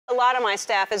A lot of my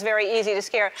staff is very easy to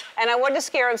scare, and I wanted to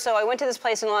scare them, so I went to this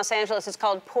place in Los Angeles. It's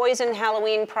called Poison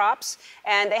Halloween Props,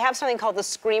 and they have something called the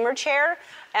Screamer Chair,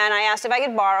 and I asked if I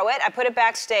could borrow it. I put it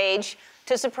backstage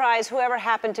to surprise whoever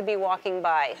happened to be walking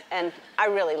by, and I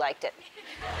really liked it.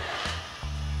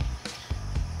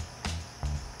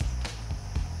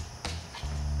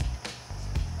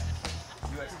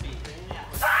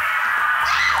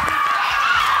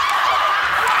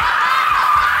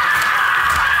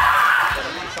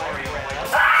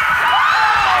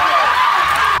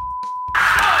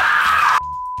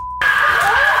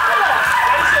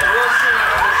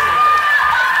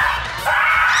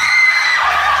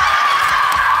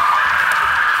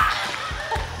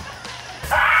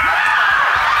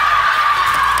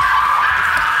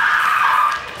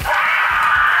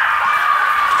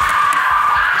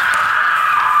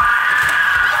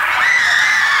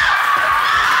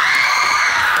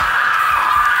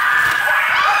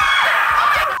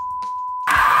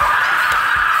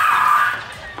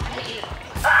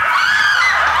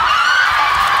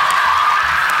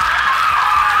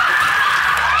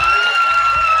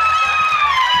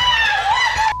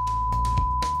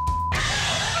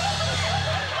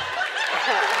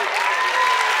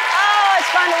 Oh, it's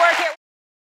fun to work here.